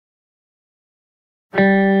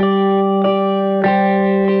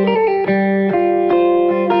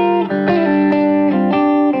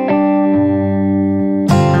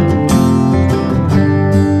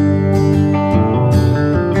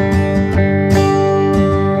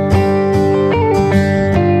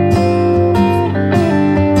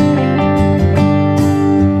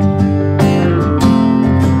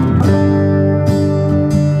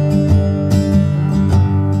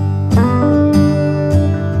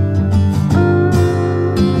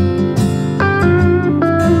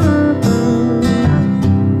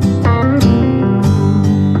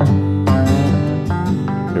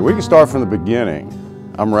start from the beginning.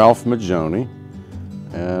 I'm Ralph Majoni,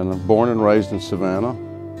 and I'm born and raised in Savannah.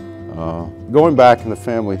 Going back in the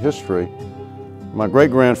family history, my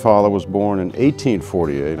great-grandfather was born in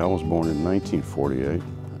 1848. I was born in 1948.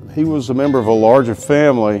 He was a member of a larger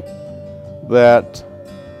family that,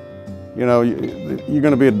 you know, you're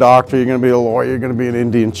going to be a doctor, you're going to be a lawyer, you're going to be an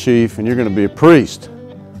Indian chief, and you're going to be a priest.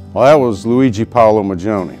 Well, that was Luigi Paolo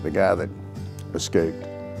Majoni, the guy that escaped.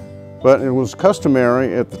 But it was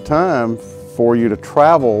customary at the time for you to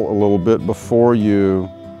travel a little bit before you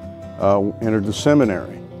entered the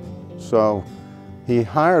seminary. So he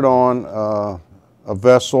hired on a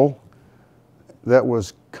vessel that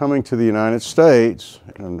was coming to the United States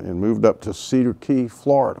and moved up to Cedar Key,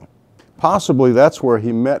 Florida. Possibly that's where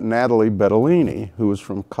he met Natalie Bettolini, who was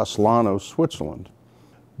from Caslano, Switzerland.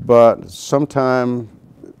 But sometime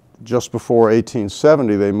just before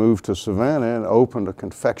 1870, they moved to Savannah and opened a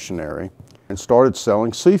confectionery and started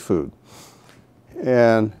selling seafood.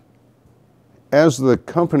 And as the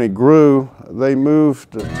company grew, they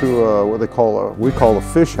moved to what we call a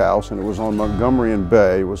fish house, and it was on Montgomery and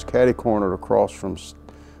Bay. It was catty-cornered across from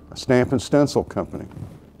a stamp and stencil company.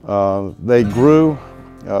 They grew.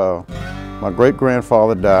 My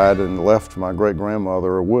great-grandfather died and left my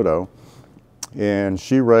great-grandmother a widow, and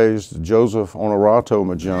she raised Joseph Onorato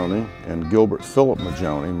Majoni and Gilbert Philip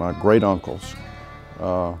Majoni, my great-uncles.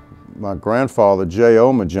 My grandfather,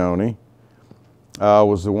 J.O. Majoni,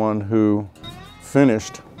 was the one who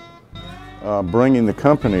finished bringing the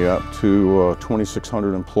company up to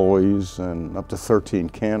 2,600 employees and up to 13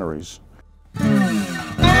 canneries.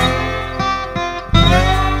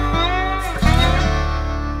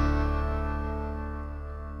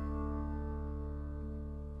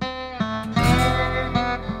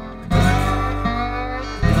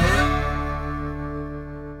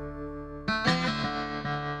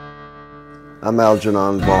 I'm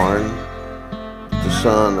Algernon Varn, the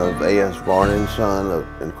son of A.S. Varn and Son of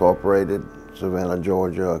Incorporated, Savannah,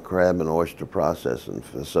 Georgia, a crab and oyster processing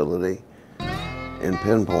facility in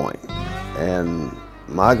Pinpoint. And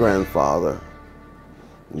my grandfather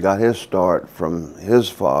got his start from his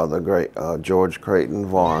father, George Creighton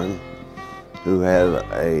Varn, who had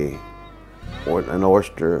an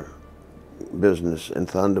oyster business in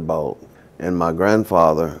Thunderbolt. And my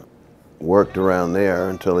grandfather worked around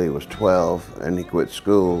there until he was 12, and he quit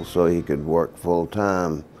school so he could work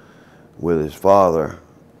full-time with his father.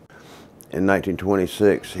 In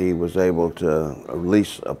 1926, he was able to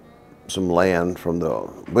lease some land from the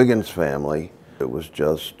Wiggins family. It was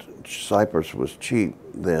just, Cyprus was cheap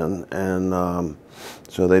then, and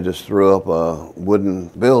so they just threw up a wooden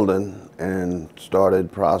building and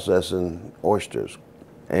started processing oysters.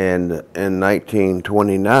 And in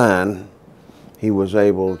 1929, he was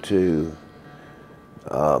able to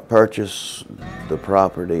purchase the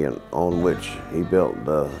property on which he built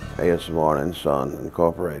the A.S. Varn and Son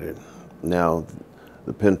Incorporated, now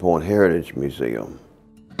the Pinpoint Heritage Museum.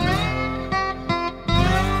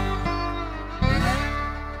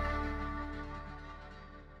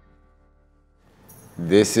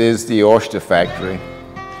 This is the oyster factory.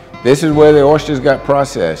 This is where the oysters got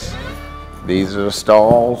processed. These are the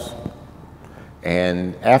stalls.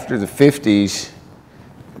 And after the 50s,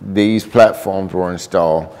 these platforms were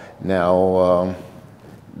installed. Now,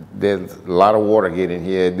 there's a lot of water getting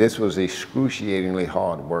here. This was excruciatingly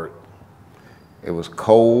hard work. It was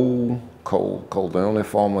cold, cold, cold. The only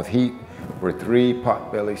form of heat were 3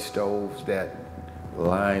 potbelly stoves that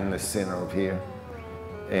lined the center of here.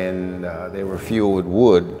 And they were fueled with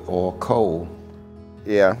wood or coal.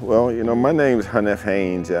 Yeah, well, you know, my name is Hanef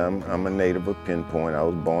Haynes. I'm a native of Pinpoint. I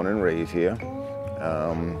was born and raised here.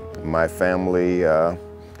 My family,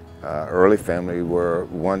 early family, were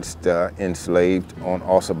once enslaved on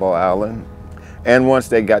Ossabaw Island. And once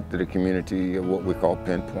they got to the community of what we call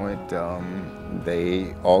Pinpoint,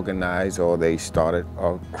 they organized or they started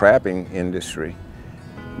a crabbing industry.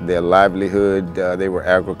 Their livelihood, they were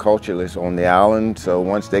agriculturalists on the island, so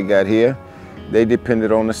once they got here, they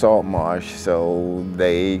depended on the salt marsh, so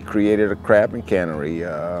they created a crabbing cannery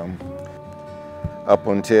up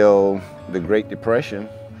until the Great Depression.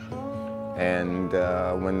 And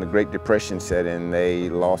when the Great Depression set in, they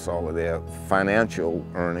lost all of their financial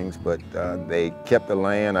earnings, but they kept the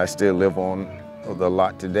land. I still live on the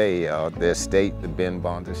lot today, the estate, the Ben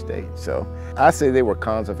Bond estate. So I say they were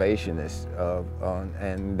conservationists,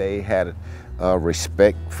 and they had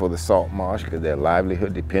respect for the salt marsh because their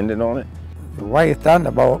livelihood depended on it. The way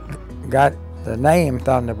Thunderbolt got the name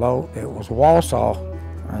Thunderbolt, it was Warsaw,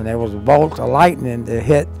 and there was a bolt of lightning that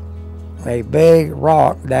hit a big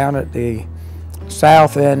rock down at the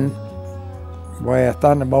south end where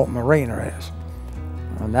Thunderbolt Marina is.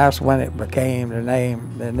 And that's when it became the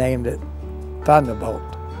name, they named it Thunderbolt.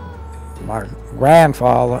 My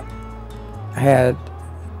grandfather had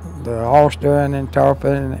the oyster and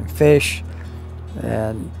tarpon and fish,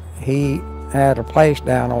 and he had a place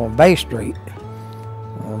down on Bay Street.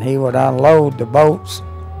 And he would unload the boats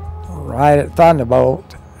right at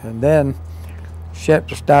Thunderbolt and then ship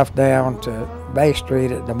the stuff down to Bay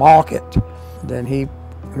Street at the market. Then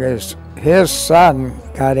his son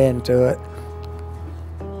got into it,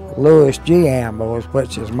 Louis G. Ambrose,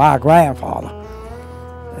 which is my grandfather.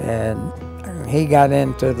 And he got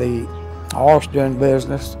into the oystering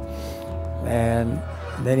business, and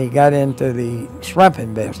then he got into the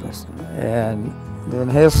shrimping business. And then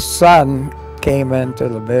his son came into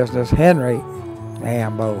the business, Henry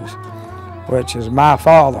Ambrose, which is my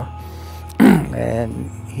father. And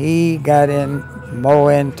he got in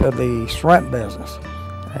more into the shrimp business.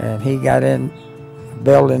 And he got in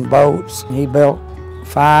building boats. He built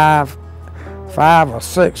five or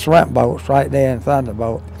six shrimp boats right there in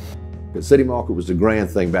Thunderbolt. The city market was a grand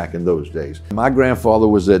thing back in those days. My grandfather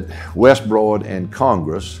was at West Broad and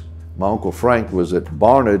Congress. My Uncle Frank was at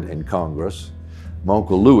Barnard and Congress. My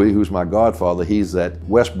Uncle Louis, who's my godfather, he's at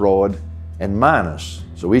West Broad and Minas.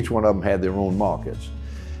 So each one of them had their own markets.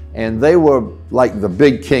 And they were like the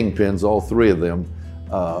big kingpins, all three of them,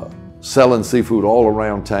 selling seafood all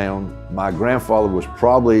around town. My grandfather was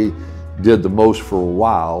probably did the most for a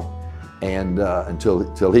while, and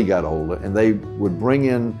until he got older. And they would bring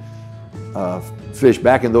in fish.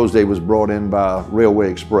 Back in those days was brought in by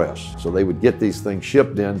Railway Express. So they would get these things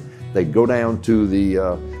shipped in. They'd go down to the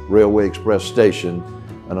Railway Express station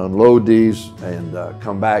and unload these and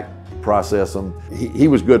come back, process them. He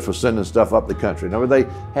was good for sending stuff up the country. Now they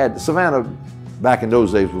had, Savannah back in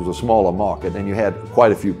those days was a smaller market, and you had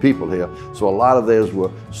quite a few people here. So a lot of theirs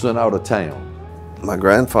were sent out of town. My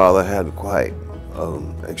grandfather had quite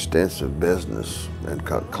extensive business and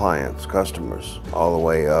clients, customers, all the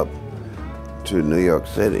way up to New York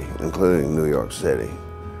City, including New York City.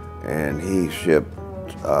 And he shipped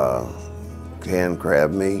canned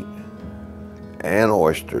crab meat and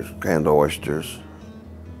oysters, canned oysters,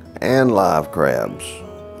 and live crabs.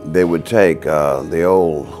 They would take the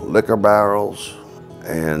old liquor barrels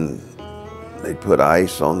and they'd put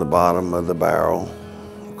ice on the bottom of the barrel.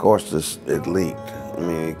 Of course, it leaked. I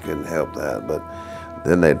mean, you couldn't help that, but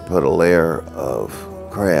then they'd put a layer of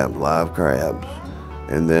crabs, live crabs,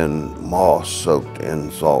 and then moss soaked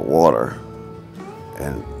in salt water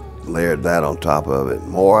and layered that on top of it.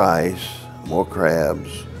 More ice, more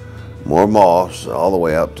crabs, more moss, all the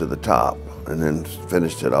way up to the top, and then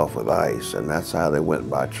finished it off with ice. And that's how they went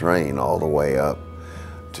by train all the way up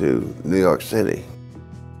to New York City.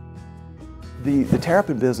 The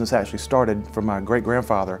terrapin business actually started from my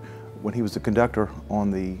great-grandfather when he was the conductor on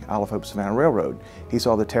the Isle of Hope Savannah Railroad. He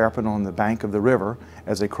saw the terrapin on the bank of the river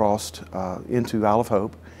as they crossed into Isle of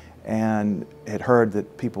Hope, and had heard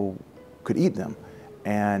that people could eat them.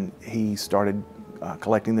 And he started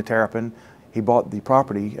collecting the terrapin. He bought the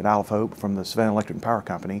property at Isle of Hope from the Savannah Electric and Power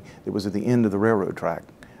Company that was at the end of the railroad track,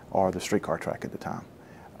 or the streetcar track at the time.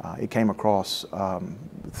 It came across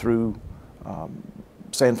through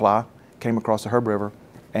Sandfly, came across the Herb River,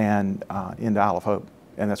 and into Isle of Hope.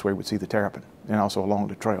 And that's where we would see the terrapin, and also along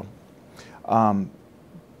the trail.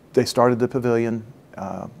 They started the pavilion,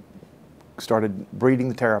 started breeding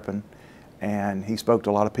the terrapin, and he spoke to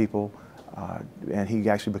a lot of people, and he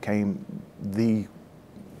actually became the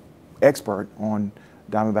expert on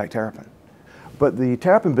diamondback terrapin. But the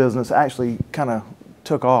terrapin business actually kind of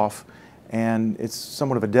took off, and it's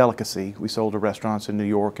somewhat of a delicacy. We sold to restaurants in New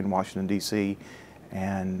York and Washington, D.C.,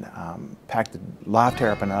 and packed the live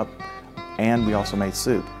terrapin up, and we also made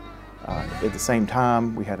soup. At the same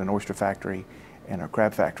time, we had an oyster factory and a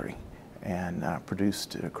crab factory, and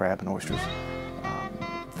produced crab and oysters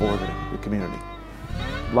for the community.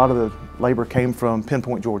 A lot of the labor came from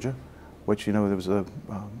Pinpoint, Georgia, which, you know, there was a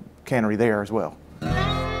cannery there as well.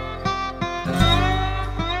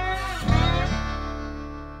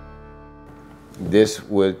 This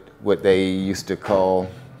was what they used to call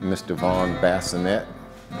Mr. Vaughn Bassinet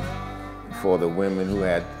for the women who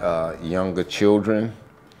had younger children.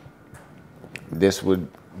 This would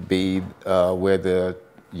be where the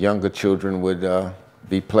younger children would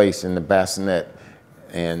be placed in the bassinet,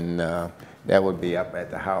 and that would be up at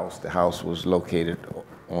the house. The house was located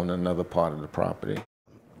on another part of the property.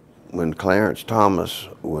 When Clarence Thomas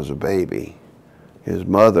was a baby, his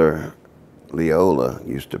mother, Leola,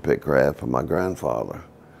 used to pick crab for my grandfather.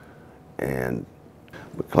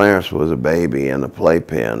 But Clarence was a baby in a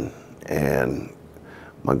playpen, and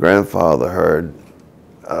my grandfather heard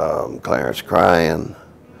Clarence crying,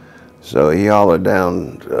 So he hollered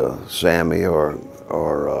down to Sammy or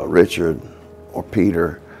Richard or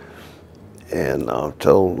Peter and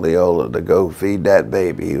told Leola to go feed that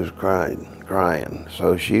baby. He was crying.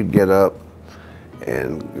 So she'd get up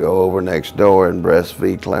and go over next door and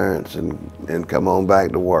breastfeed Clarence and come on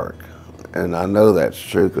back to work. And I know that's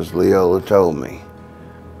true because Leola told me.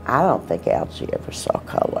 I don't think Algie ever saw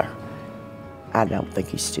color. I don't think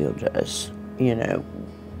he still does. You know,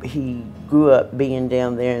 he grew up being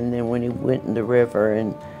down there, and then when he went in the river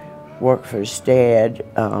and worked for his dad,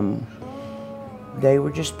 they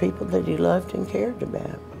were just people that he loved and cared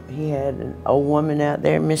about. He had an old woman out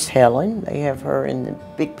there, Miss Helen. They have her in the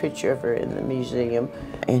big picture of her in the museum.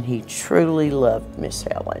 And he truly loved Miss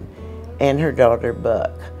Helen and her daughter,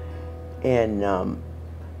 Buck. And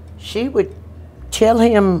she would tell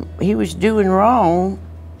him he was doing wrong,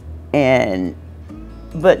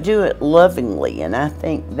 but do it lovingly. And I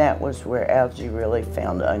think that was where Algie really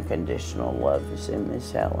found unconditional love, is in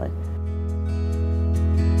Miss Helen.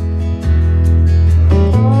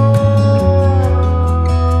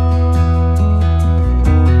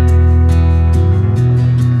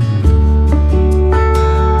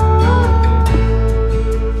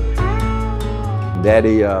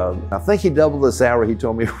 Daddy, I think he doubled the salary, he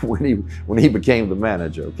told me, when he became the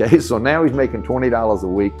manager, okay? So now he's making $20 a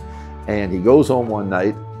week, and he goes home one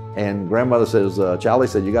night, and grandmother says, Charlie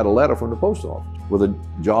said, you got a letter from the post office with a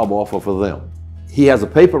job offer for them. He has a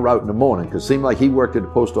paper route in the morning, because it seemed like he worked at the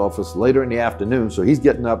post office later in the afternoon, so he's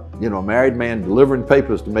getting up, you know, a married man delivering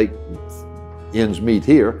papers to make ends meet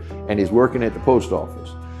here, and he's working at the post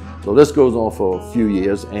office. So this goes on for a few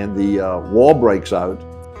years, and the war breaks out.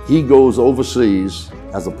 He goes overseas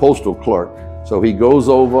as a postal clerk. So he goes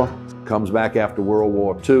over, comes back after World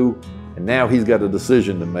War II, and now he's got a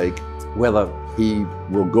decision to make whether he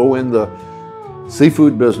will go in the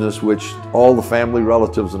seafood business, which all the family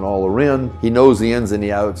relatives and all are in. He knows the ins and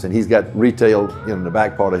the outs, and he's got retail in the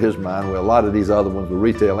back part of his mind, where a lot of these other ones were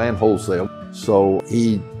retail and wholesale. So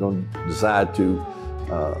he gonna decide to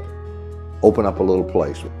open up a little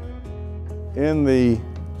place. In the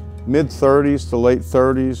mid-30s to late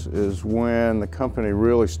 30s is when the company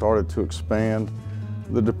really started to expand.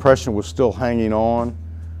 The Depression was still hanging on.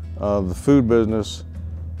 The food business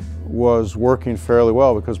was working fairly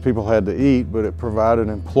well because people had to eat, but it provided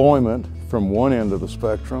employment from one end of the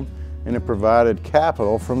spectrum, and it provided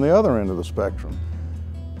capital from the other end of the spectrum.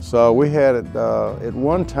 So we had, at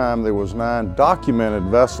one time, there was 9 documented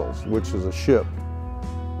vessels, which is a ship.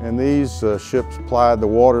 And these ships plied the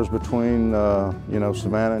waters between,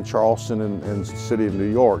 Savannah and Charleston and the city of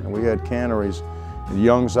New York. And we had canneries in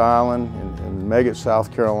Young's Island and Megget,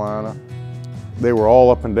 South Carolina. They were all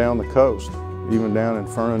up and down the coast, even down in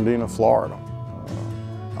Fernandina, Florida,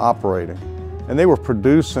 operating. And they were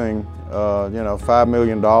producing, $5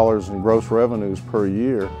 million in gross revenues per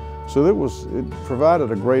year. So it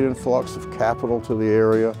provided a great influx of capital to the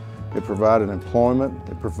area. It provided employment.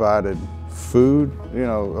 It provided food,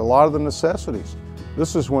 a lot of the necessities.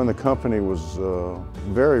 This is when the company was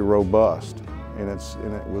very robust, and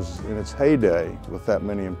it was in its heyday with that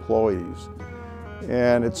many employees.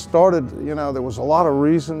 And it started, there was a lot of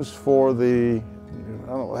reasons for the,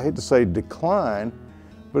 I hate to say decline,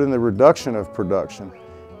 but in the reduction of production.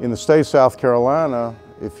 In the state of South Carolina,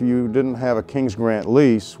 if you didn't have a King's Grant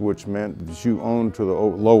lease, which meant that you owned to the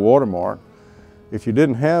low water mark, if you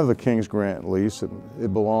didn't have the King's Grant lease,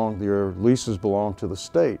 your leases belonged to the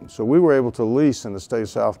state. So we were able to lease in the state of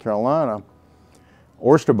South Carolina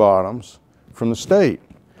oyster bottoms from the state.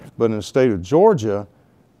 But in the state of Georgia,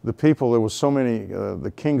 there was so many,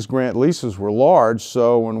 the King's Grant leases were large,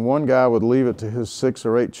 so when one guy would leave it to his 6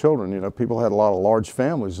 or 8 children, people had a lot of large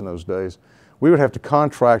families in those days, we would have to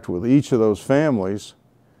contract with each of those families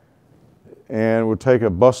and would take a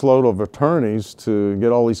busload of attorneys to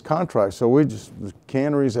get all these contracts. So the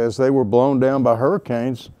canneries, as they were blown down by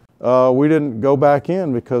hurricanes, we didn't go back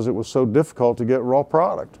in because it was so difficult to get raw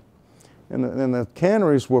product. And the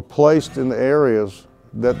canneries were placed in the areas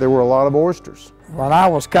that there were a lot of oysters. When I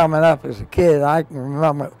was coming up as a kid, I can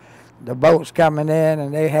remember the boats coming in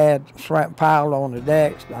and they had shrimp piled on the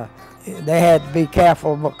decks. They had to be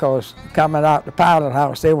careful because coming out the pilot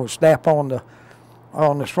house, they would step on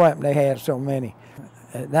the shrimp. They had so many.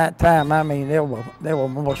 At that time, I mean, there were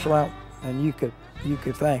more shrimp than you could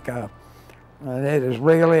think of. And it is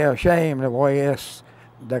really a shame the way it's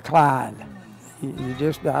declined. You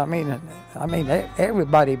just, I mean,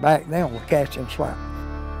 everybody back then was catching shrimp.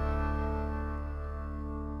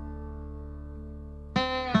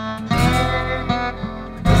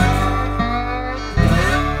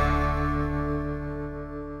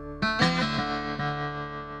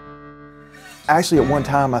 Actually, at one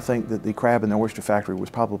time, I think that the crab and the oyster factory was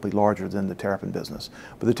probably larger than the terrapin business.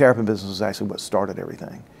 But the terrapin business was actually what started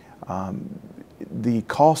everything. The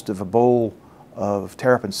cost of a bowl of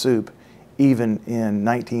terrapin soup, even in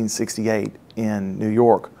 1968 in New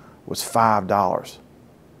York, was $5.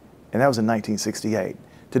 And that was in 1968.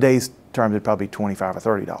 Today's terms, it'd probably be $25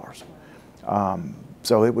 or $30.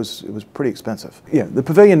 So it was pretty expensive. Yeah, the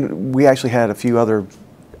pavilion, we actually had a few other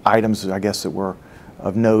items, I guess, that were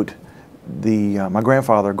of note. My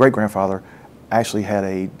grandfather, great-grandfather, actually had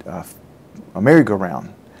a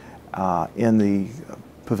merry-go-round in the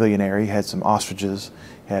pavilion area. He had some ostriches,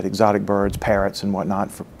 had exotic birds, parrots and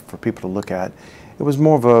whatnot for people to look at. It was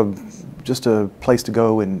more of just a place to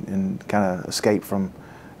go and kind of escape from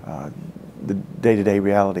the day-to-day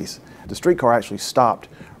realities. The streetcar actually stopped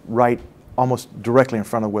right almost directly in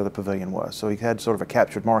front of where the pavilion was. So he had sort of a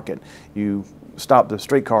captured market. You stop the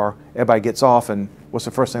streetcar, everybody gets off, and what's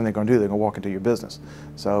the first thing they're going to do? They're going to walk into your business.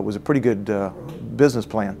 So it was a pretty good business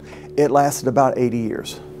plan. It lasted about 80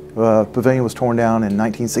 years. Pavilion was torn down in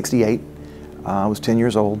 1968. I was 10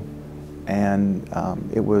 years old, and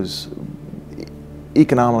it was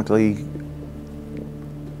economically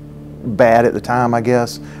bad at the time, I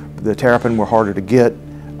guess. The terrapin were harder to get.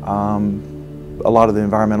 A lot of the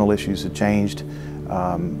environmental issues had changed.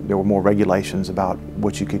 There were more regulations about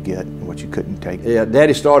what you could get and what you couldn't take. Yeah,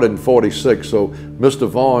 Daddy started in '46, so Mr.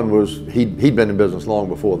 Vaughn he'd been in business long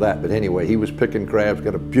before that, but anyway, he was picking crabs,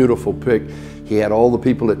 got a beautiful pick. He had all the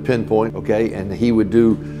people at Pinpoint, okay, and he would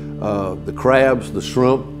do the crabs, the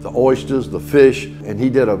shrimp, the oysters, the fish, and he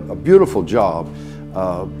did a beautiful job.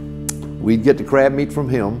 We'd get the crab meat from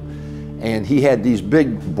him, and he had these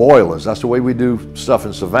big boilers. That's the way we do stuff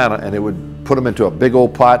in Savannah, and it would put them into a big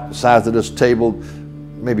old pot the size of this table,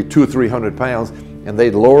 maybe 200 or 300 pounds, and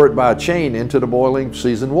they'd lower it by a chain into the boiling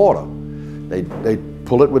seasoned water. They'd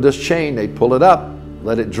pull it with this chain, they'd pull it up,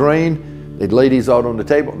 let it drain, they'd lay these out on the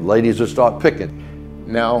table, ladies would start picking.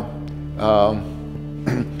 Now,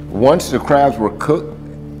 once the crabs were cooked,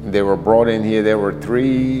 they were brought in here. There were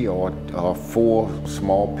 3 or 4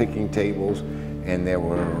 small picking tables, and there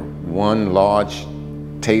were one large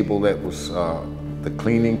table that was the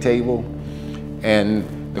cleaning table. And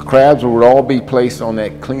the crabs would all be placed on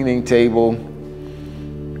that cleaning table,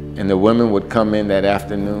 and the women would come in that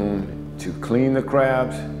afternoon to clean the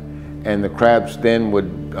crabs, and the crabs then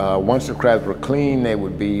would, once the crabs were clean, they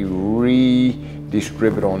would be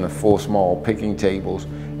redistributed on the 4 small picking tables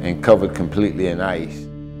and covered completely in ice.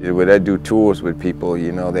 When I do tours with people,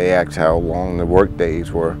 you know, they ask how long the work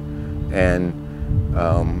days were, and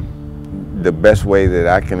the best way that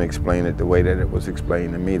I can explain it, the way that it was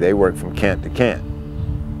explained to me, they worked from camp to camp.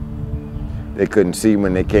 They couldn't see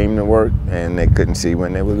when they came to work, and they couldn't see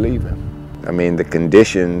when they were leaving. I mean, the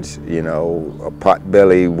conditions, you know, a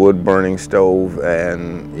pot-belly wood-burning stove,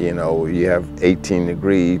 and, you know, you have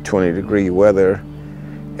 18-degree, 20-degree weather,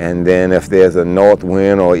 and then if there's a north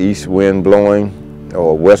wind or east wind blowing,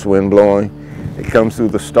 or west wind blowing, it comes through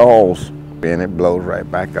the stalls, and it blows right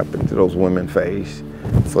back up into those women's face.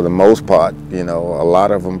 For the most part, you know, a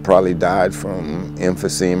lot of them probably died from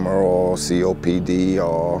emphysema or COPD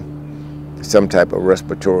or some type of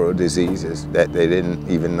respiratory diseases that they didn't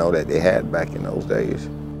even know that they had back in those days.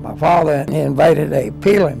 My father invented a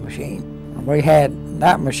peeling machine. We had,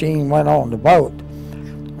 that machine went on the boat,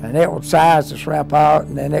 and it would size the shrimp out,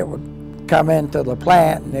 and then it would come into the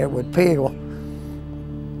plant and it would peel,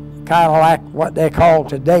 kind of like what they call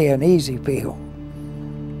today an easy peel.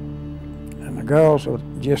 And the girls would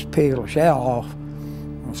just peel the shell off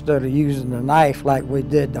instead of using the knife like we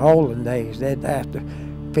did the olden days. They'd have to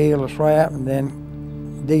peel the shrimp and then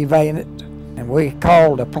devein it. And we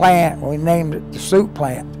called the plant, we named it the soup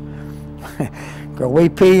plant. Because we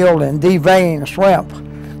peeled and deveined shrimp.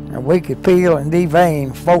 And we could peel and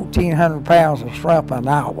devein 1,400 pounds of shrimp an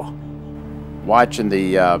hour. Watching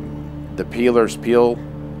the peelers peel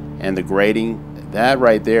and the grading, that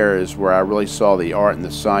right there is where I really saw the art and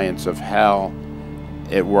the science of how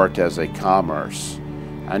it worked as a commerce.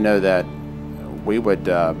 I know that we would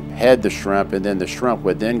head the shrimp, and then the shrimp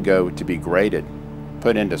would then go to be graded,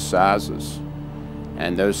 put into sizes.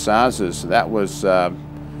 And those sizes, that was,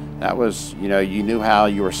 you know, you knew how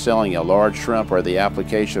you were selling a large shrimp or the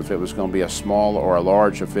application, if it was going to be a small or a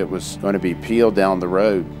large, if it was going to be peeled down the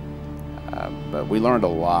road. But we learned a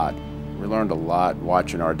lot. We learned a lot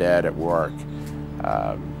watching our dad at work.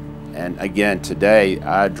 And again, today,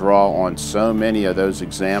 I draw on so many of those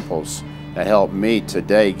examples that helped me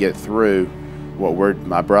today get through what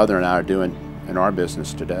my brother and I are doing in our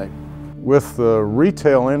business today. With the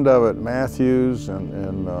retail end of it, Matthews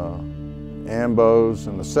and Ambo's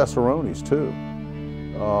and the Cicerones too,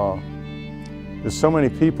 there's so many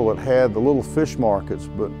people that had the little fish markets,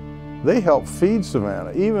 but they helped feed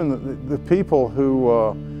Savannah. Even the people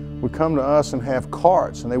who would come to us and have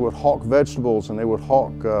carts, and they would hawk vegetables, and they would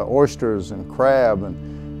hawk oysters and crab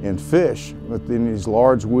and fish in these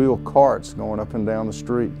large wheel carts going up and down the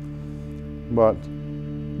street. But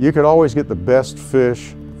you could always get the best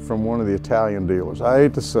fish from one of the Italian dealers. I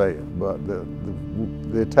hate to say it, but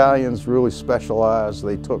the Italians really specialized.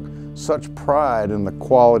 They took such pride in the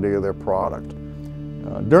quality of their product.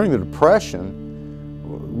 During the Depression,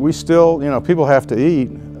 we still, people have to eat.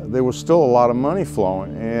 There was still a lot of money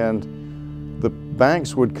flowing, and the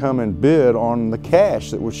banks would come and bid on the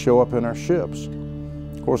cash that would show up in our ships.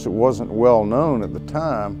 Of course, it wasn't well known at the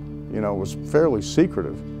time, it was fairly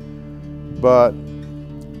secretive, but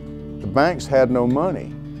the banks had no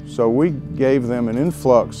money, so we gave them an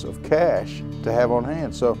influx of cash to have on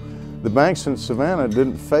hand. So the banks in Savannah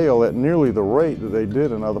didn't fail at nearly the rate that they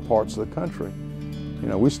did in other parts of the country.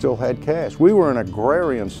 We still had cash. We were an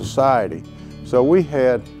agrarian society, so we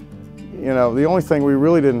had, the only thing we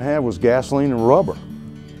really didn't have was gasoline and rubber.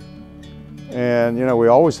 And, we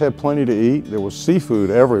always had plenty to eat. There was seafood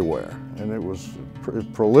everywhere, and it was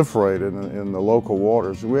proliferated in the local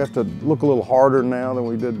waters. We have to look a little harder now than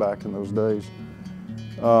we did back in those days.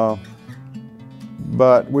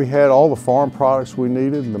 But we had all the farm products we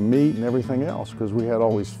needed, the meat and everything else, because we had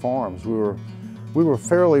all these farms. We were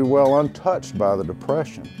fairly well untouched by the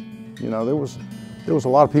Depression. There was a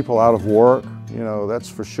lot of people out of work, that's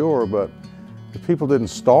for sure, but the people didn't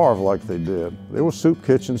starve like they did. There were soup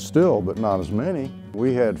kitchens still, but not as many.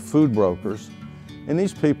 We had food brokers, and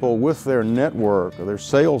these people, with their network, or their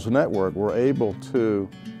sales network, were able to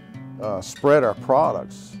spread our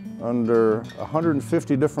products under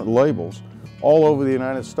 150 different labels all over the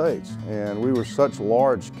United States. And we were such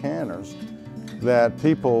large canners that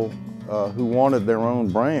people who wanted their own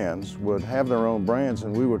brands would have their own brands,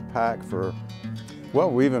 and we would pack for,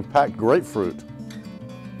 well, we even packed grapefruit.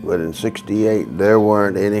 But in '68, there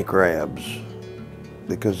weren't any crabs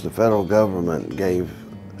because the federal government gave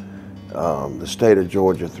the state of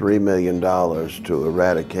Georgia $3 million to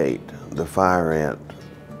eradicate the fire ant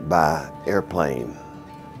by airplane.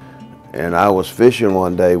 And I was fishing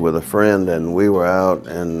one day with a friend, and we were out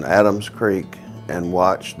in Adams Creek and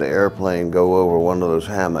watched the airplane go over one of those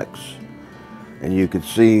hammocks. And you could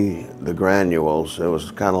see the granules. It was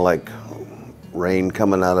kind of like rain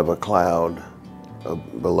coming out of a cloud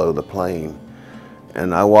below the plane.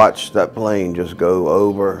 And I watched that plane just go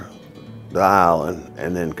over the island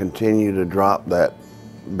and then continue to drop that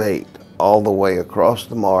bait all the way across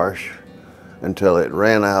the marsh until it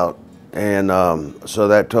ran out. And so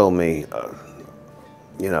that told me,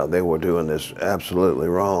 they were doing this absolutely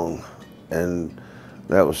wrong. And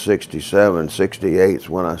that was '67, '68's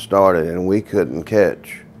when I started, and we couldn't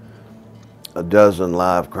catch a dozen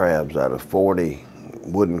live crabs out of 40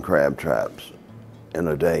 wooden crab traps in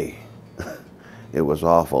a day. It was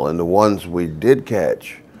awful. And the ones we did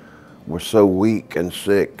catch were so weak and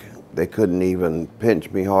sick, they couldn't even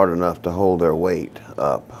pinch me hard enough to hold their weight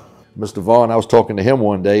up. Mr. Vaughn, I was talking to him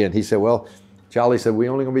one day, and he said, well, Charlie said,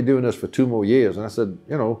 we're only going to be doing this for 2 more years. And I said,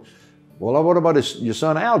 well, what about your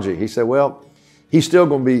son Algie? He said, well, he's still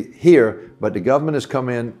going to be here, but the government has come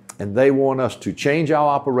in and they want us to change our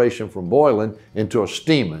operation from boiling into a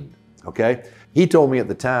steaming, okay? He told me at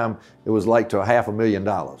the time it was like to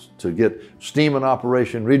 $500,000 to get steaming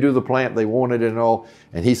operation, redo the plant, they wanted it and all.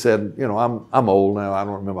 And he said, I'm old now, I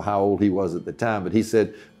don't remember how old he was at the time, but he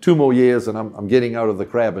said 2 more years and I'm getting out of the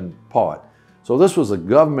crabbing part. So this was a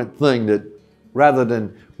government thing that rather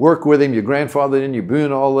than work with him, your grandfather in, you're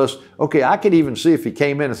doing all this. Okay, I could even see if he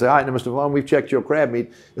came in and said, all right, now, Mr. Vaughn, we've checked your crab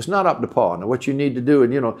meat. It's not up to par. Now, what you need to do,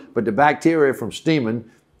 and but the bacteria from steaming,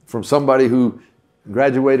 from somebody who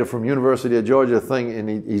graduated from University of Georgia thing,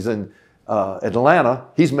 and he's in Atlanta,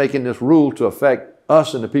 he's making this rule to affect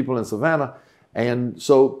us and the people in Savannah. And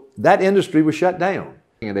so that industry was shut down.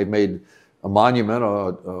 And they've made a monument or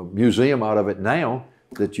a museum out of it now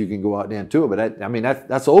that you can go out there and tour. But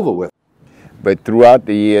that's over with. But throughout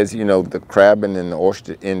the years, the crabbing and the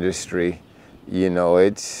oyster industry,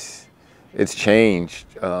 it's changed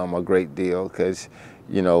a great deal because,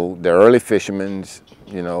 the early fishermen,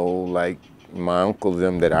 like my uncle,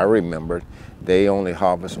 them that I remembered, they only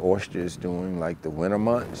harvest oysters during like the winter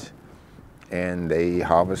months, and they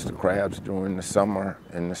harvest the crabs during the summer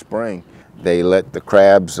and the spring. They let the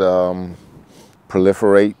crabs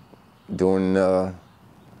proliferate during the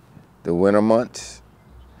winter months,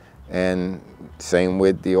 and same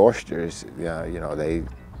with the oysters. They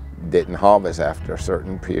didn't harvest after a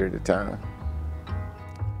certain period of time.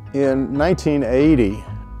 In 1980,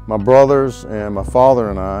 my brothers and my father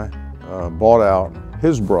and I bought out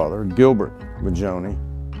his brother, Gilbert Majoni,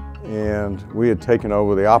 and we had taken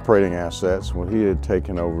over the operating assets when he had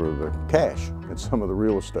taken over the cash and some of the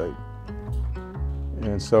real estate.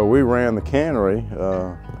 And so we ran the cannery.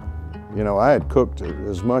 You know, I had cooked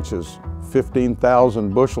as much as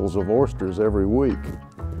 15,000 bushels of oysters every week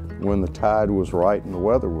when the tide was right and the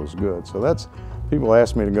weather was good. So that's, people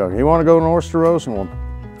ask me to go, you want to go to an oyster roast? And well,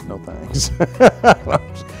 no thanks.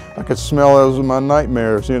 I could smell those in my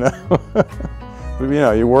nightmares, you know. But, you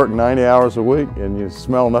know, you work 90 hours a week and you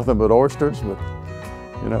smell nothing but oysters. But,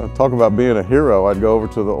 you know, talk about being a hero. I'd go over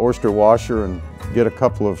to the oyster washer and get a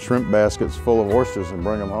couple of shrimp baskets full of oysters and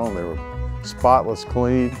bring them home. They were spotless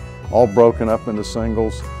clean, all broken up into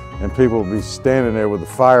singles, and people would be standing there with the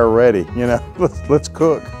fire ready, you know, let's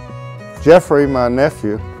cook. Jeffrey, my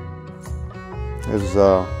nephew, is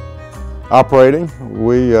operating.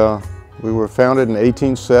 We were founded in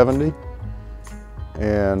 1870,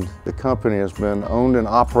 and the company has been owned and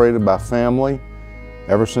operated by family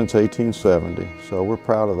ever since 1870. So we're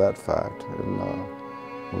proud of that fact, and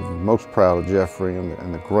we're most proud of Jeffrey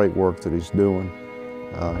and the great work that he's doing.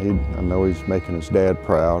 I know he's making his dad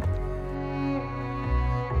proud.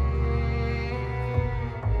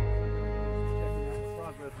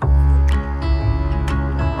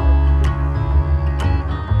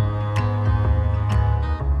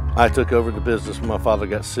 I took over the business when my father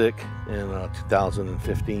got sick in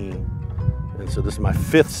 2015, and so this is my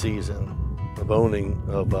 5th season of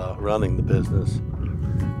running the business.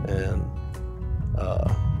 And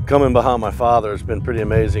coming behind my father has been pretty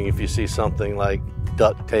amazing. If you see something like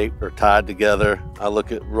duct tape or tied together, I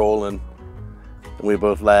look at Roland and we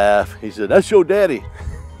both laugh. He said, "That's your daddy."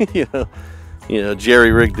 you know,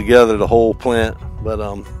 Jerry rigged together the whole plant. But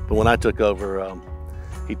when I took over,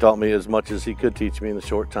 he taught me as much as he could teach me in a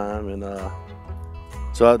short time. And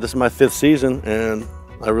so this is my 5th season, and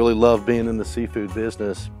I really love being in the seafood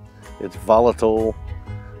business. It's volatile,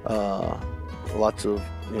 lots of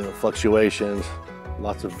fluctuations,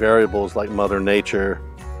 lots of variables like Mother Nature,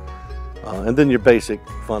 and then your basic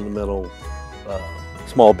fundamental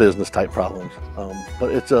small business type problems.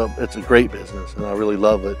 But it's a great business, and I really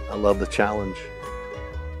love it. I love the challenge,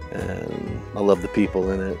 and I love the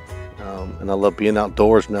people in it. And I love being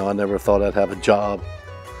outdoors now. I never thought I'd have a job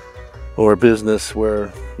or a business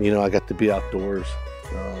where, I got to be outdoors.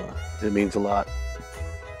 It means a lot.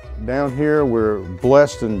 Down here, we're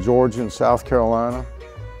blessed in Georgia and South Carolina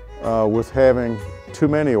with having too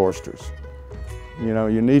many oysters.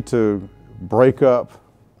 You need to break up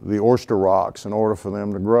the oyster rocks in order for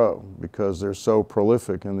them to grow because they're so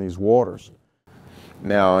prolific in these waters.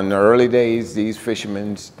 Now, in the early days, these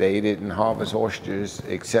fishermen, they didn't harvest oysters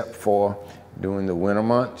except for during the winter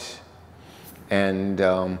months. And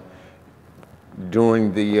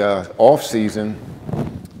during the off season,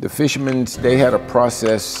 the fishermen, they had a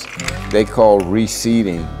process they called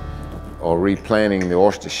reseeding or replanting the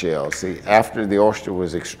oyster shell. See, after the oyster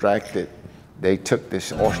was extracted, they took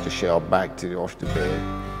this oyster shell back to the oyster bed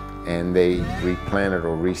and they replanted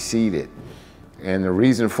or reseeded. And the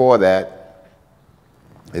reason for that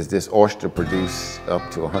is this oyster produce up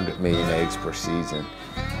to 100 million eggs per season.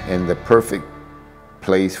 And the perfect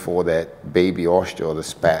place for that baby oyster or the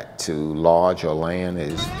spat to lodge or land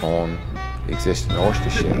is on the existing oyster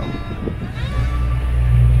shell.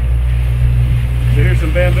 So here's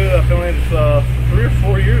some bamboo I planted 3 or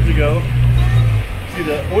 4 years ago. See,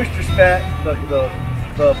 the oyster spat, the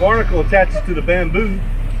barnacle attaches to the bamboo,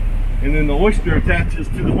 and then the oyster attaches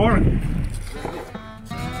to the barnacle.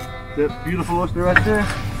 That beautiful oyster right there,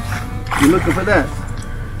 you're looking for that.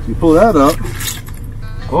 You pull that up,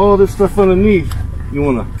 all this stuff underneath, you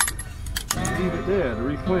want to leave it there to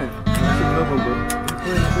replant.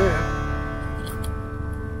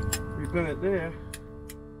 Replant it there.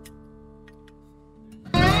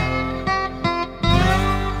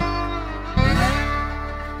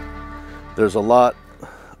 There's a lot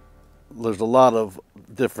of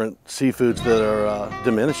different seafoods that are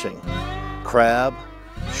diminishing. Crab,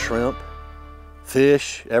 shrimp,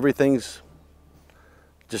 fish, everything's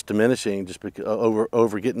just diminishing just because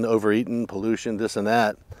getting overeaten, pollution, this and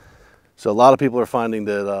that. So a lot of people are finding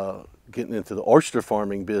that getting into the oyster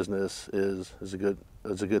farming business is a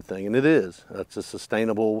good thing, and it is. It's a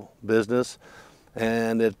sustainable business,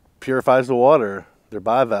 and it purifies the water. They're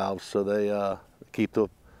bivalves, so they keep the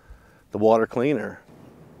water cleaner.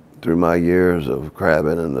 Through my years of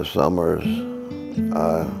crabbing in the summers,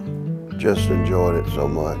 I just enjoyed it so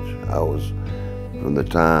much. From the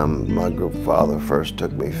time my father first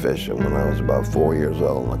took me fishing when I was about 4 years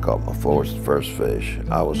old and I caught my first fish,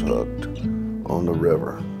 I was hooked on the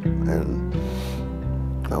river. And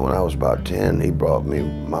When I was about 10, he brought me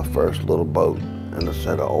my first little boat and a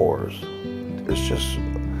set of oars. It's just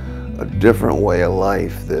a different way of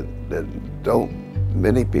life that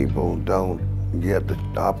many people don't get the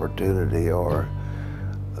opportunity or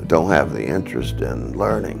don't have the interest in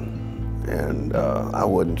learning. And I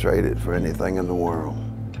wouldn't trade it for anything in the world.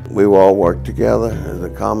 We all worked together as a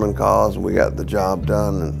common cause, and we got the job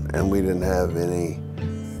done, and we didn't have any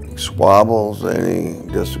squabbles, any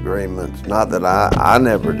disagreements. Not that I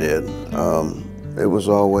never did. It was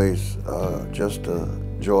always just a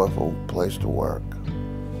joyful place to work.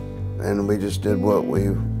 And we just did what we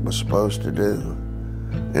were supposed to do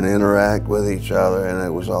and interact with each other, and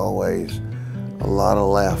it was always a lot of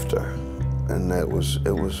laughter, and it was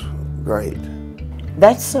great.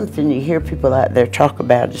 That's something you hear people out there talk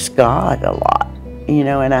about is God a lot, you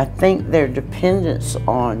know, and I think their dependence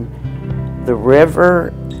on the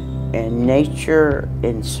river and nature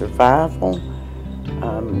and survival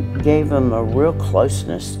gave them a real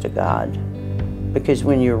closeness to God. Because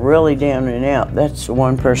when you're really down and out, that's the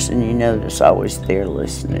one person you know that's always there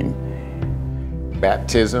listening.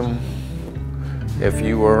 Baptism. If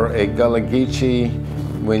you were a Gullah Geechee,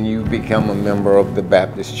 when you become a member of the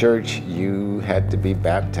Baptist church, you had to be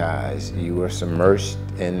baptized. You were submerged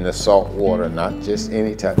in the salt water, not just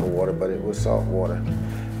any type of water, but it was salt water.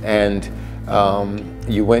 And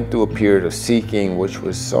you went through a period of seeking, which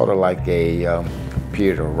was sort of like a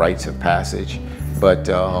period of rites of passage. But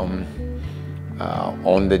on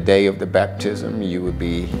the day of the baptism, you would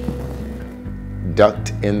be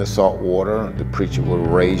ducked in the salt water. The preacher would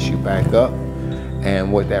raise you back up.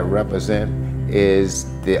 And what that represents is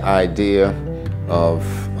the idea of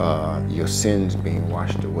your sins being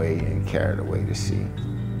washed away and carried away to sea.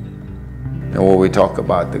 And when we talk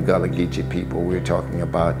about the Gullah Geechee people, we're talking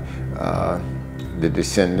about the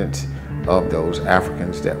descendants of those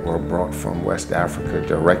Africans that were brought from West Africa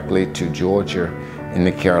directly to Georgia in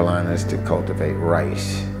the Carolinas to cultivate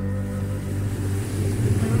rice.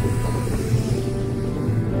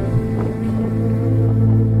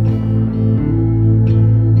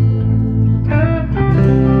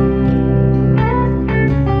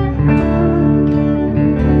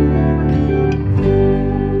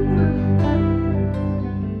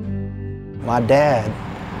 My dad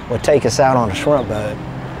would take us out on a shrimp boat,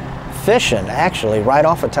 fishing actually right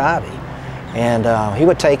off of Tybee. And he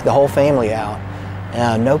would take the whole family out.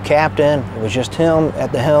 No captain, it was just him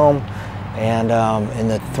at the helm, and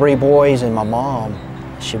the three boys and my mom.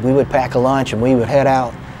 We would pack a lunch and we would head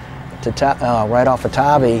out to right off of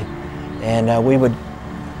Tybee, and we would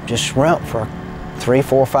just shrimp for 3,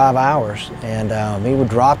 4, 5 hours. And he would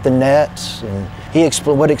drop the nets, and he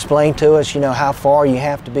would explain to us, you know, how far you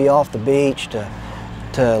have to be off the beach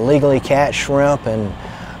to legally catch shrimp,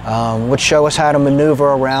 and would show us how to maneuver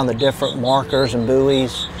around the different markers and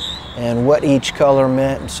buoys and what each color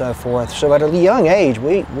meant and so forth. So at a young age,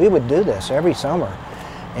 we would do this every summer.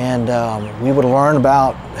 And we would learn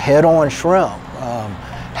about head-on shrimp,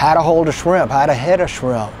 how to hold a shrimp, how to head a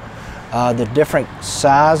shrimp, the different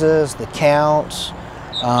sizes, the counts,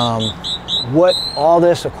 what all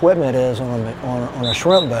this equipment is on a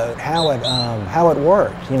shrimp boat, how it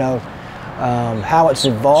works, you know, how it's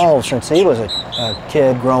evolved since he was a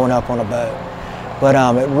kid growing up on a boat. But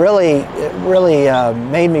it really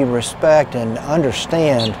made me respect and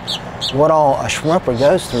understand what all a shrimper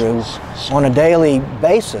goes through on a daily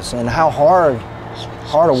basis and how hard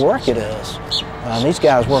a work it is. These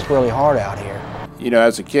guys work really hard out here. You know,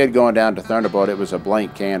 as a kid going down to Thunderbolt, it was a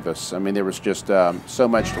blank canvas. I mean, there was just so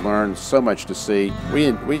much to learn, so much to see.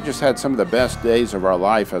 We just had some of the best days of our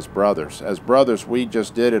life as brothers. As brothers, we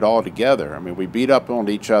just did it all together. I mean, we beat up on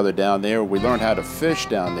each other down there. We learned how to fish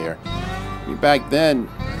down there. I mean, back then,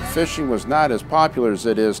 fishing was not as popular as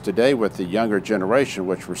it is today with the younger generation,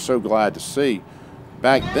 which we're so glad to see.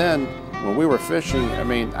 Back then, when we were fishing, I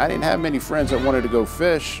mean, I didn't have many friends that wanted to go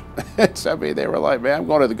fish. So, I mean, they were like, man, I'm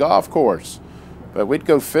going to the golf course. But we'd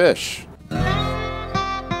go fish.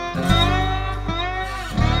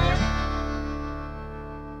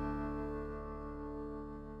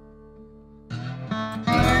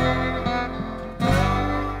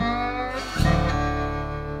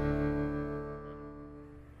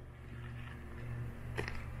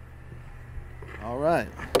 All right,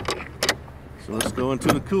 so let's go into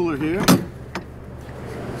the cooler here.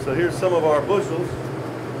 So here's some of our bushels,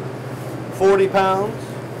 40 pounds.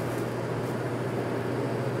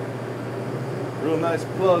 Real nice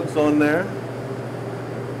plugs on there.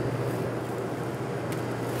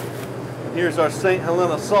 Here's our St.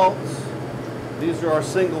 Helena salts. These are our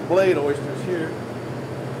single blade oysters here.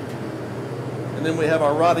 And then we have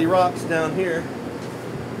our Roddy Rocks down here.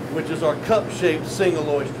 which is our cup-shaped single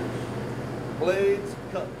oysters. Blades,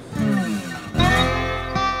 cups.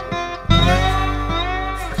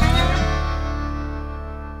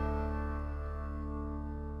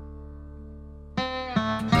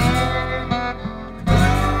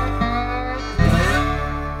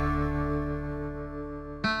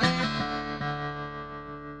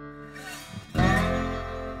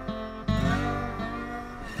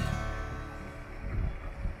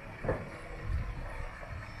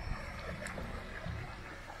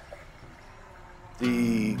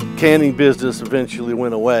 The canning business eventually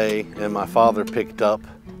went away, and my father picked up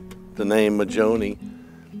the name Majoni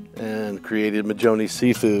and created Majoni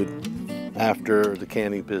Seafood after the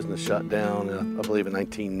canning business shut down, I believe in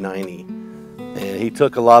 1990. And he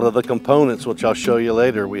took a lot of the components, which I'll show you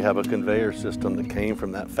later. We have a conveyor system that came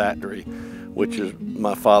from that factory, which is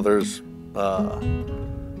my father's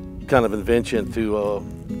kind of invention to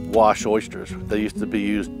wash oysters. They used to be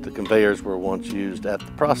used, the conveyors were once used at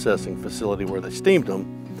the processing facility where they steamed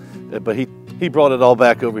them. But he brought it all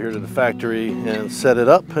back over here to the factory and set it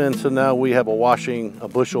up, and so now we have a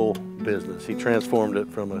bushel business. He transformed it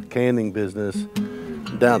from a canning business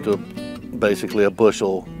down to basically a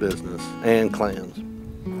bushel business and clams.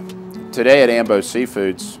 Today at Ambo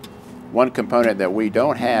Seafoods, one component that we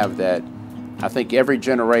don't have that I think every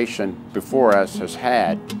generation before us has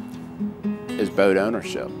had is boat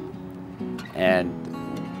ownership. And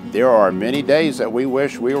there are many days that we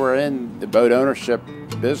wish we were in the boat ownership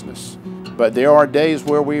business, but there are days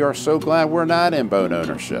where we are so glad we're not in boat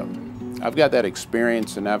ownership. I've got that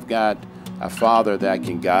experience, and I've got a father that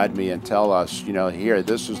can guide me and tell us, you know, here,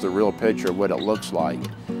 this is the real picture of what it looks like.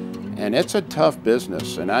 And it's a tough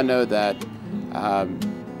business, and I know that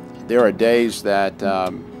there are days that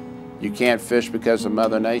you can't fish because of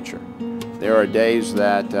Mother Nature. There are days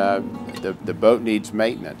that the boat needs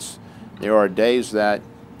maintenance. There are days that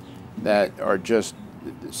are just,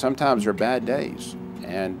 sometimes they're bad days.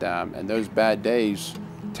 And those bad days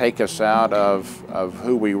take us out of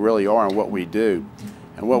who we really are and what we do.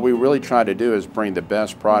 And what we really try to do is bring the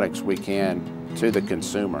best products we can to the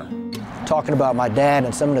consumer. Talking about my dad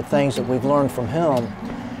and some of the things that we've learned from him,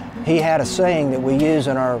 he had a saying that we use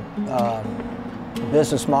in our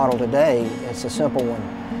business model today. It's a simple one,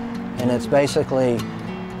 and it's basically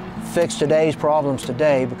fix today's problems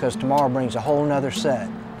today because tomorrow brings a whole nother set.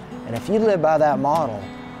 And if you live by that model,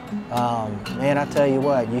 man, I tell you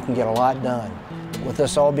what, you can get a lot done. With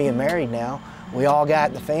us all being married now, we all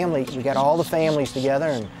got the family, we got all the families together,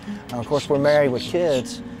 and of course we're married with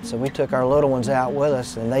kids, so we took our little ones out with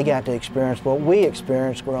us, and they got to experience what we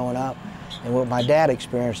experienced growing up and what my dad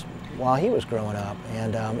experienced while he was growing up.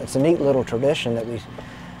 And it's a neat little tradition that we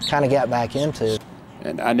kind of got back into.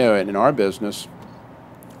 And I know in our business,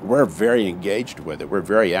 we're very engaged with it. We're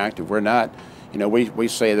very active. We're not, you know, we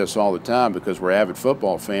say this all the time because we're avid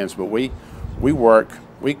football fans, but we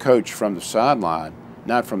coach from the sideline,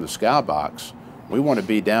 not from the skybox. We want to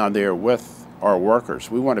be down there with our workers.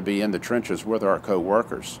 We want to be in the trenches with our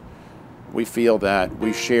co-workers. We feel that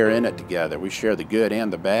we share in it together. We share the good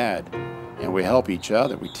and the bad, and we help each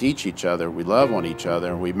other. We teach each other. We love on each other,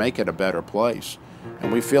 and we make it a better place.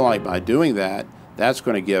 And we feel like by doing that, that's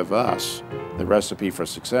going to give us the recipe for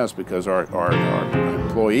success because our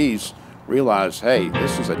employees realize, hey,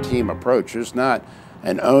 this is a team approach. There's not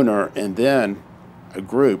an owner and then a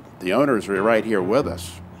group. The owners are right here with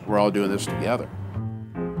us. We're all doing this together.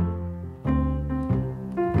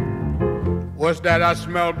 What's that I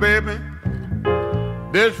smell, baby?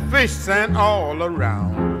 There's fish scent all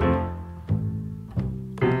around.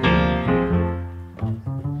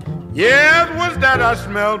 Yes, what's that I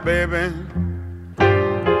smell, baby?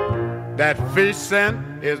 That fish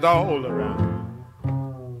scent is all around.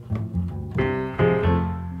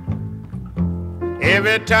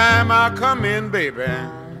 Every time I come in, baby,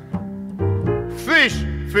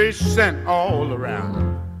 fish scent all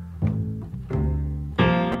around.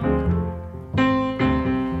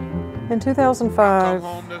 In 2005,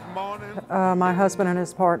 my husband and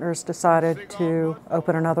his partners decided to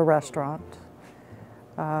open another restaurant.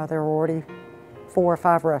 There were already 4 or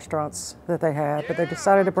 5 restaurants that they had, but they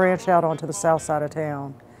decided to branch out onto the south side of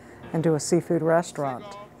town and do a seafood restaurant.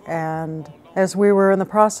 And as we were in the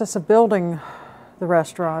process of building the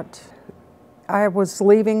restaurant, I was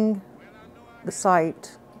leaving the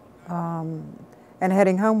site and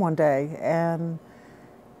heading home one day, and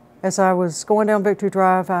as I was going down Victory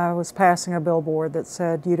Drive, I was passing a billboard that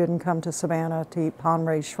said, "You didn't come to Savannah to eat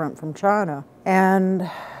pond-raised shrimp from China." And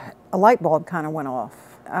a light bulb kind of went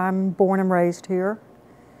off. I'm born and raised here.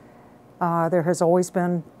 There has always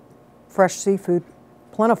been fresh seafood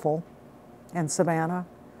plentiful in Savannah.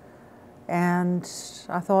 And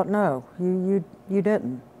I thought, no, you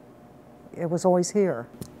didn't. It was always here.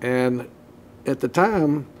 And at the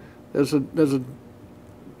time, there's a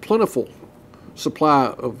plentiful supply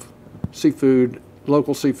of seafood,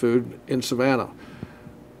 local seafood in Savannah,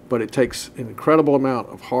 but it takes an incredible amount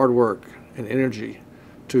of hard work and energy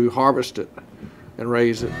to harvest it and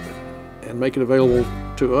raise it and make it available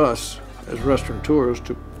to us as restaurateurs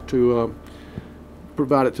to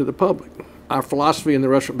provide it to the public. Our philosophy in the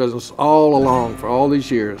restaurant business all along for all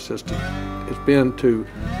these years has been to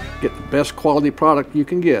get the best quality product you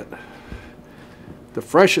can get, the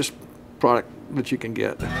freshest product that you can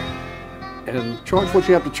get, and charge what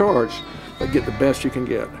you have to charge, but get the best you can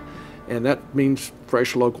get. And that means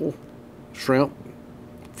fresh local shrimp,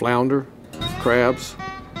 flounder, crabs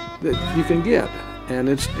that you can get. And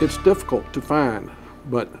it's difficult to find,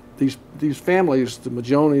 but these families, the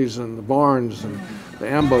Majonis and the Barnes and the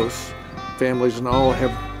Ambos families and all,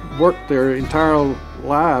 have worked their entire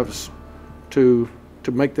lives to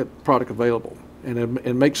make that product available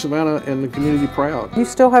and make Savannah and the community proud. You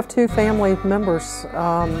still have two family members,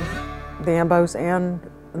 the Ambos and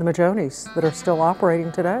the Majonis, that are still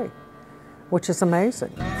operating today, which is amazing.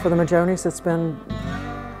 For the Majonis, it's been,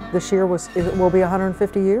 this year it will be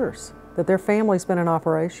 150 years that their family's been in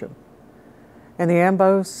operation. And the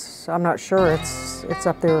Ambos, I'm not sure, it's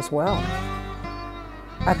up there as well.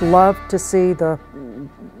 I'd love to see the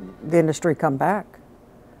industry come back,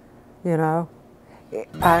 you know.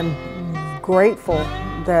 I'm grateful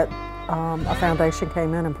that a foundation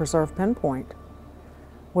came in and preserved Pinpoint.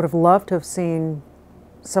 Would have loved to have seen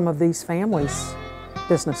some of these families'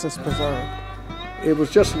 businesses preserved. It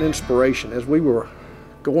was just an inspiration as we were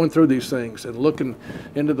going through these things and looking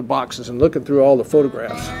into the boxes and looking through all the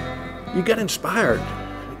photographs. You got inspired.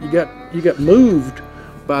 You got moved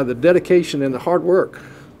by the dedication and the hard work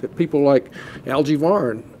that people like Algie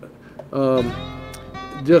Varn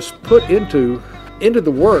just put into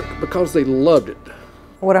the work because they loved it.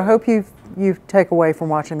 What I hope you take away from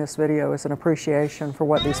watching this video is an appreciation for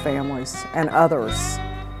what these families and others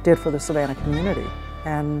did for the Savannah community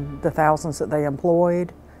and the thousands that they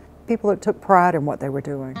employed, people that took pride in what they were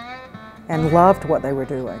doing and loved what they were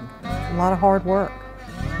doing. A lot of hard work,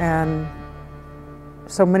 and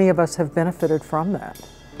so many of us have benefited from that.